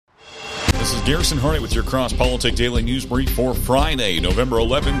This is Garrison Hardy with your Cross Politic Daily News Brief for Friday, November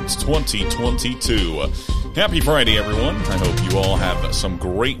 11th, 2022. Happy Friday, everyone. I hope you all have some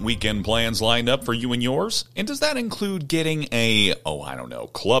great weekend plans lined up for you and yours. And does that include getting a,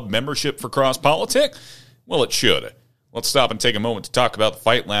 club membership for Cross Politic? Well, it should. Let's stop and take a moment to talk about the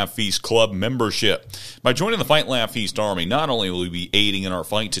Fight Laugh Feast Club membership. By joining the Fight Laugh Feast Army, not only will you be aiding in our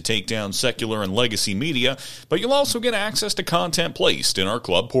fight to take down secular and legacy media, but you'll also get access to content placed in our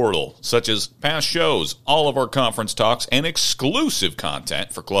club portal, such as past shows, all of our conference talks, and exclusive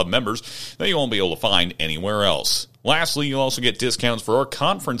content for club members that you won't be able to find anywhere else. Lastly, you'll also get discounts for our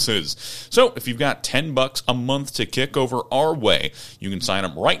conferences. So if you've got $10 a month to kick over our way, you can sign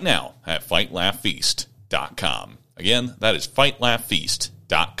up right now at fightlaughfeast.com. Again, that is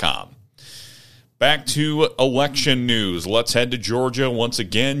fightlaughfeast.com. Back to election news. Let's head to Georgia once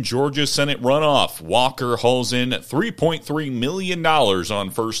again. Georgia Senate runoff. Walker hauls in $3.3 million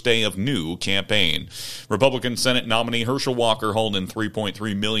on first day of new campaign. Republican Senate nominee Herschel Walker hauled in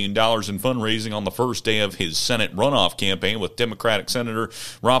 $3.3 million in fundraising on the first day of his Senate runoff campaign with Democratic Senator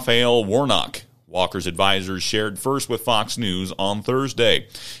Raphael Warnock. Walker's advisors shared first with Fox News on Thursday.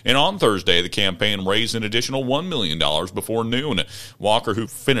 And on Thursday, the campaign raised an additional $1 million before noon. Walker, who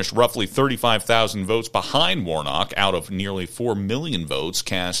finished roughly 35,000 votes behind Warnock out of nearly 4 million votes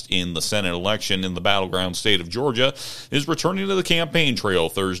cast in the Senate election in the battleground state of Georgia, is returning to the campaign trail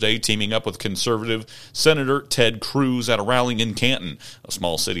Thursday, teaming up with conservative Senator Ted Cruz at a rally in Canton, a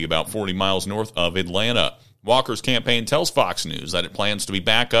small city about 40 miles north of Atlanta. Walker's campaign tells Fox News that it plans to be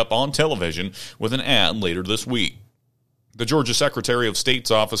back up on television with an ad later this week. The Georgia Secretary of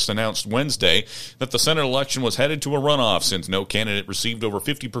State's office announced Wednesday that the Senate election was headed to a runoff since no candidate received over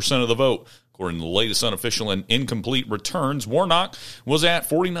 50% of the vote. According to the latest unofficial and incomplete returns, Warnock was at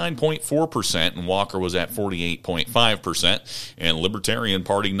 49.4% and Walker was at 48.5%, and Libertarian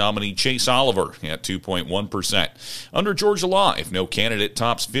Party nominee Chase Oliver at 2.1%. Under Georgia law, if no candidate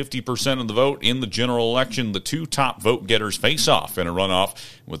tops 50% of the vote in the general election, the two top vote getters face off in a runoff,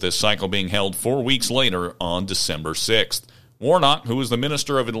 with this cycle being held 4 weeks later on December 6th. Warnock, who is the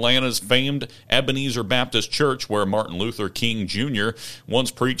minister of Atlanta's famed Ebenezer Baptist Church, where Martin Luther King Jr. once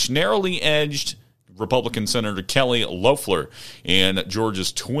preached, narrowly edged Republican Senator Kelly Loeffler in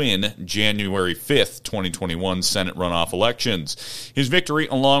Georgia's twin January 5th, 2021 Senate runoff elections. His victory,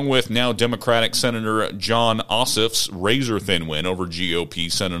 along with now Democratic Senator Jon Ossoff's razor-thin win over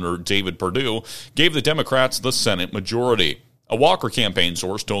GOP Senator David Perdue, gave the Democrats the Senate majority. A Walker campaign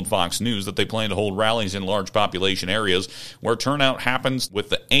source told Fox News that they plan to hold rallies in large population areas where turnout happens with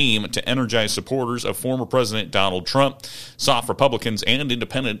the aim to energize supporters of former President Donald Trump, soft Republicans, and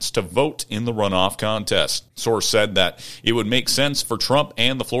independents to vote in the runoff contest. Source said that it would make sense for Trump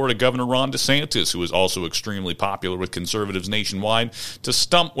and the Florida Governor Ron DeSantis, who is also extremely popular with conservatives nationwide, to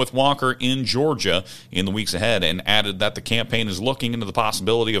stump with Walker in Georgia in the weeks ahead, and added that the campaign is looking into the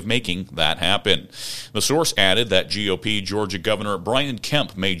possibility of making that happen. The source added that GOP Georgia Governor Brian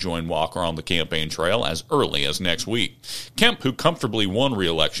Kemp may join Walker on the campaign trail as early as next week. Kemp, who comfortably won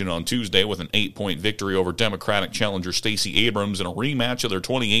re-election on Tuesday with an 8-point victory over Democratic challenger Stacey Abrams in a rematch of their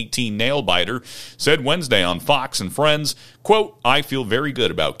 2018 nail-biter, said Wednesday on Fox and Friends, quote, "I feel very good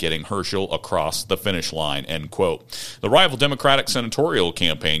about getting Herschel across the finish line," end quote. The rival Democratic Senatorial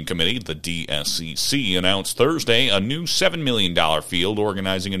Campaign Committee, the DSCC, announced Thursday a new $7 million field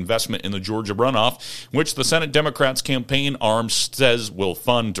organizing investment in the Georgia runoff, which the Senate Democrats' campaign arm says will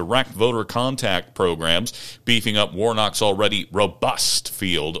fund direct voter contact programs, beefing up Warnock's already robust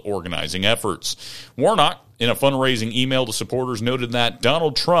field organizing efforts. Warnock, in a fundraising email to supporters, noted that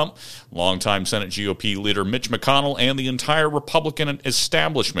Donald Trump, longtime Senate GOP leader Mitch McConnell, and the entire Republican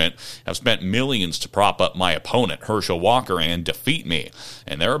establishment have spent millions to prop up my opponent, Herschel Walker, and defeat me.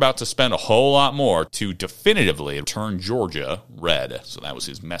 And they're about to spend a whole lot more to definitively turn Georgia red. So that was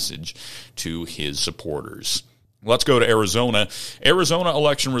his message to his supporters. Let's go to Arizona. Arizona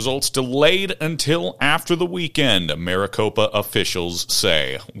election results delayed until after the weekend, Maricopa officials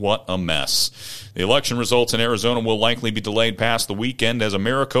say. What a mess. The election results in Arizona will likely be delayed past the weekend, as a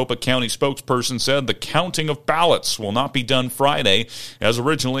Maricopa County spokesperson said the counting of ballots will not be done Friday as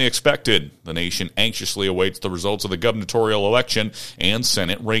originally expected. The nation anxiously awaits the results of the gubernatorial election and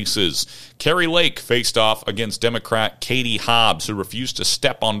Senate races. Kari Lake faced off against Democrat Katie Hobbs, who refused to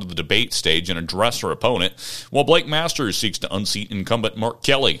step onto the debate stage and address her opponent, while Blake Masters seeks to unseat incumbent Mark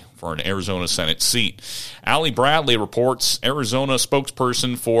Kelly. for an Arizona Senate seat. Allie Bradley reports Arizona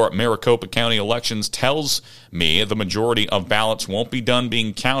spokesperson for Maricopa County elections tells me the majority of ballots won't be done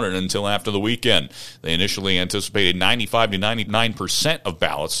being counted until after the weekend. They initially anticipated 95 to 99% of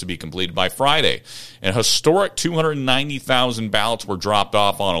ballots to be completed by Friday. An historic 290,000 ballots were dropped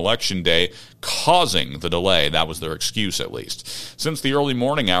off on Election Day, causing the delay. That was their excuse, at least. Since the early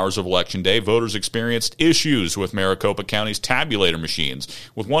morning hours of Election Day, voters experienced issues with Maricopa County's tabulator machines,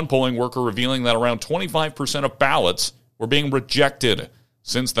 with one polling worker revealing that around 25% of ballots were being rejected.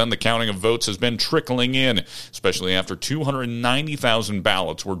 Since then, the counting of votes has been trickling in, especially after 290,000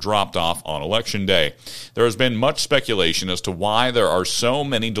 ballots were dropped off on Election Day. There has been much speculation as to why there are so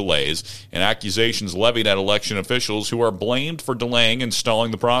many delays and accusations levied at election officials who are blamed for delaying and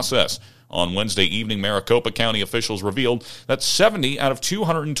stalling the process. On Wednesday evening, Maricopa County officials revealed that 70 out of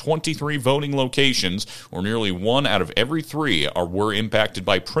 223 voting locations, or nearly 1 out of every 3, were impacted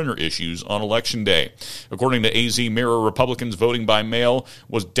by printer issues on Election Day. According to AZ Mirror, Republicans voting by mail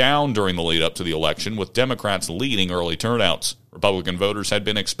was down during the lead-up to the election, with Democrats leading early turnouts. Republican voters had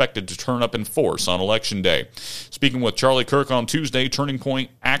been expected to turn up in force on Election Day. Speaking with Charlie Kirk on Tuesday, Turning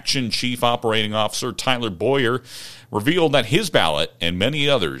Point Action Chief Operating Officer Tyler Boyer revealed that his ballot and many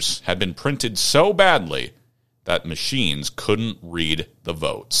others had been printed so badly that machines couldn't read the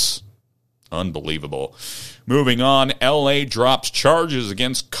votes. Unbelievable. Moving on, LA drops charges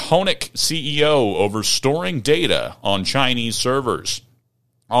against Koenig CEO over storing data on Chinese servers.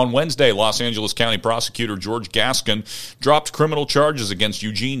 On Wednesday, Los Angeles County Prosecutor George Gascon dropped criminal charges against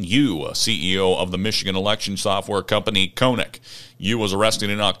Eugene Yu, CEO of the Michigan election software company Koenig. Yu was arrested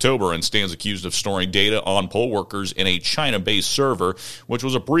in October and stands accused of storing data on poll workers in a China-based server, which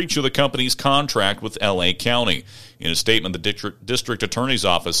was a breach of the company's contract with L.A. County. In a statement, the district attorney's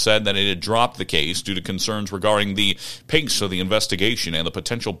office said that it had dropped the case due to concerns regarding the pace of the investigation and the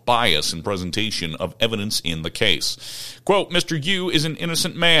potential bias in presentation of evidence in the case. Quote, Mr. Yu is an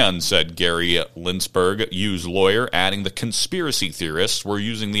innocent man, said Gary Linsberg, Yu's lawyer, adding the conspiracy theorists were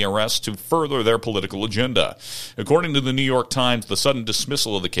using the arrest to further their political agenda. According to the New York Times, the sudden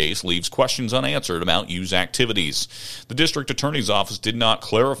dismissal of the case leaves questions unanswered about Yu's activities. The district attorney's office did not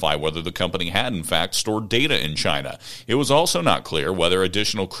clarify whether the company had in fact stored data in China. It was also not clear whether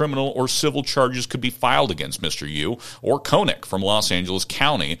additional criminal or civil charges could be filed against Mr. Yu or Koenig from Los Angeles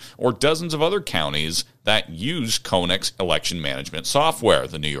County or dozens of other counties that use Koenig's election management software,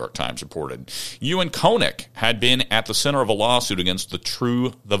 the New York Times reported. Yu and Koenig had been at the center of a lawsuit against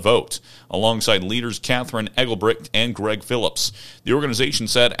the Vote, alongside leaders Catherine Engelbrecht and Greg Phillips. The organization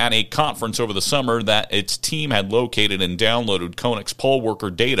said at a conference over the summer that its team had located and downloaded Koenig's poll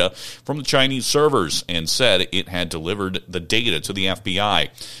worker data from the Chinese servers and said it had delivered the data to the FBI.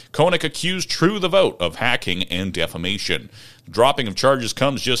 Koenig accused True the Vote of hacking and defamation. The dropping of charges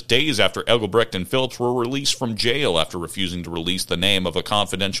comes just days after Engelbrecht and Phillips were released from jail after refusing to release the name of a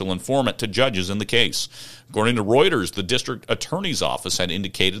confidential informant to judges in the case. According to Reuters, the district attorney's office had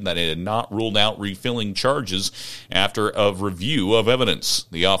indicated that it had not ruled out refilling charges after a review of evidence.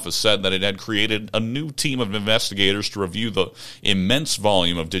 The office said that it had created a new team of investigators to review the immense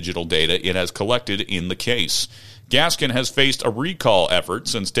volume of digital data it has collected in the case. Gascon has faced a recall effort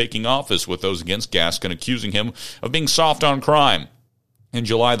since taking office, with those against Gascon accusing him of being soft on crime. In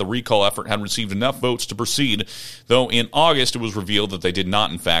July, the recall effort had received enough votes to proceed, though in August it was revealed that they did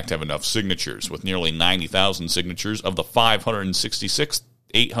not in fact have enough signatures, with nearly 90,000 signatures of the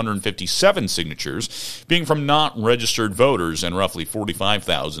 857 signatures being from not registered voters, and roughly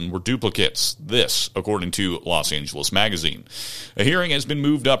 45,000 were duplicates. This, according to Los Angeles Magazine. A hearing has been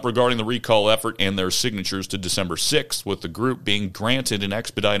moved up regarding the recall effort and their signatures to December 6th, with the group being granted an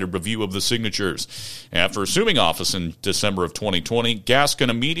expedited review of the signatures. After assuming office in December of 2020, Gascon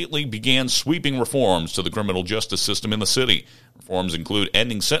immediately began sweeping reforms to the criminal justice system in the city. Reforms include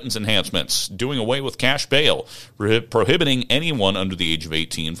ending sentence enhancements, doing away with cash bail, prohibiting anyone under the age of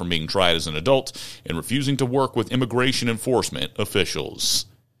 18 from being tried as an adult, and refusing to work with immigration enforcement officials.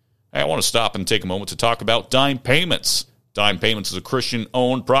 I want to stop and take a moment to talk about Dime Payments. Dime Payments is a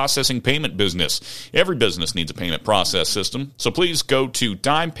Christian-owned processing payment business. Every business needs a payment process system, so please go to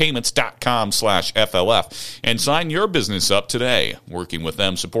dimepayments.com/FLF and sign your business up today. Working with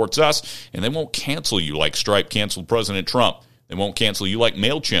them supports us, and they won't cancel you like Stripe canceled President Trump. They won't cancel you like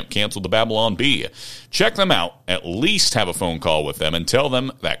MailChimp canceled the Babylon Bee. Check them out. At least have a phone call with them and tell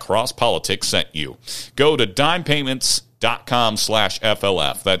them that Cross Politics sent you. Go to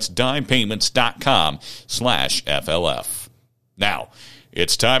dimepayments.com/FLF. That's dimepayments.com/FLF. Now,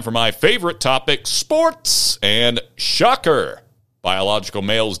 it's time for my favorite topic, sports. And shocker, biological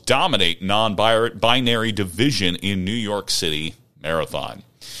males dominate non-binary division in New York City Marathon.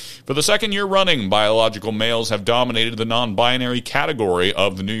 For the second year running, biological males have dominated the non-binary category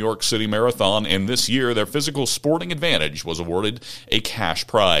of the New York City Marathon, and this year their physical sporting advantage was awarded a cash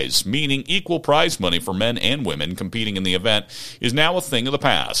prize, meaning equal prize money for men and women competing in the event is now a thing of the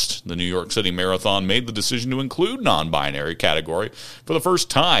past. The New York City Marathon made the decision to include non-binary category for the first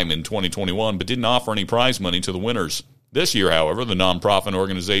time in 2021, but didn't offer any prize money to the winners. This year, however, the nonprofit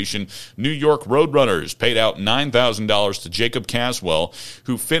organization New York Roadrunners paid out $9,000 to Jacob Caswell,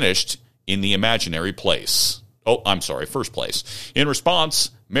 who finished in the imaginary place. First place. In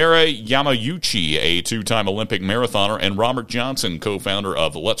response, Mara Yamayuchi, a two-time Olympic marathoner, and Robert Johnson, co-founder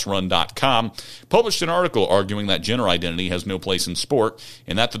of Let'sRun.com, published an article arguing that gender identity has no place in sport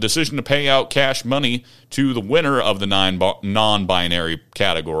and that the decision to pay out cash money to the winner of the non-binary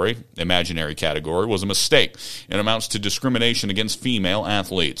category, imaginary category, was a mistake and amounts to discrimination against female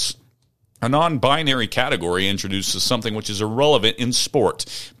athletes. A non-binary category introduces something which is irrelevant in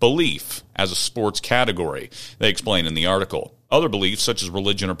sport, belief as a sports category, they explain in the article. Other beliefs, such as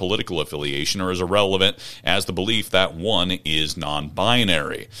religion or political affiliation, are as irrelevant as the belief that one is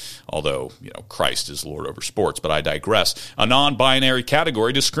non-binary. Although, Christ is Lord over sports, but I digress. A non-binary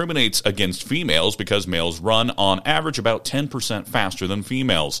category discriminates against females because males run, on average, about 10% faster than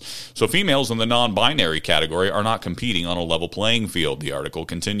females. So females in the non-binary category are not competing on a level playing field, the article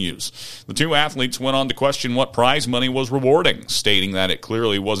continues. The two athletes went on to question what prize money was rewarding, stating that it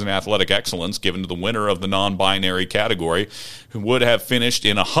clearly wasn't athletic excellence given to the winner of the non-binary category, who would have finished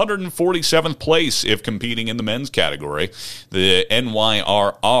in 147th place if competing in the men's category. The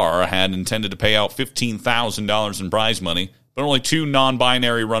NYRR had intended to pay out $15,000 in prize money, but only two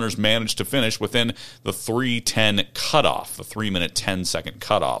non-binary runners managed to finish within the 3:10 cutoff, the 3-minute 10-second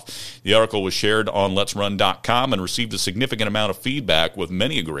cutoff. The article was shared on Let'sRun.com and received a significant amount of feedback, with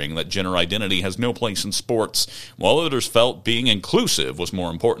many agreeing that gender identity has no place in sports, while others felt being inclusive was more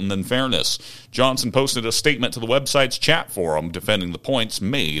important than fairness. Johnson posted a statement to the website's chat forum defending the points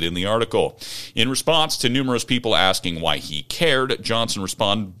made in the article. In response to numerous people asking why he cared, Johnson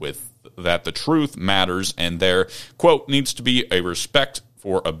responded with that the truth matters and there, quote, needs to be a respect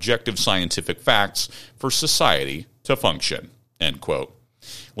for objective scientific facts for society to function, end quote.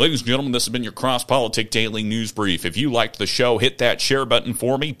 Ladies and gentlemen, this has been your Cross Politic Daily News Brief. If you liked the show, hit that share button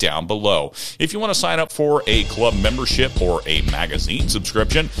for me down below. If you want to sign up for a club membership or a magazine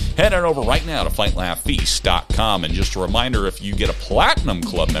subscription, head on over right now to FightLaughFeast.com. And just a reminder, if you get a Platinum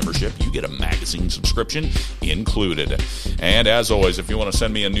Club membership, you get a magazine subscription included. And as always, if you want to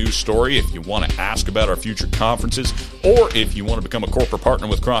send me a news story, if you want to ask about our future conferences, or if you want to become a corporate partner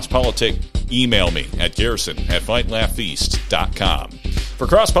with Cross Politic, email me at Garrison@FightLaughFeast.com. For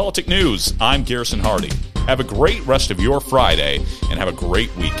Cross Politic News, I'm Garrison Hardy. Have a great rest of your Friday and have a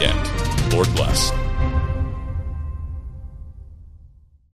great weekend. Lord bless.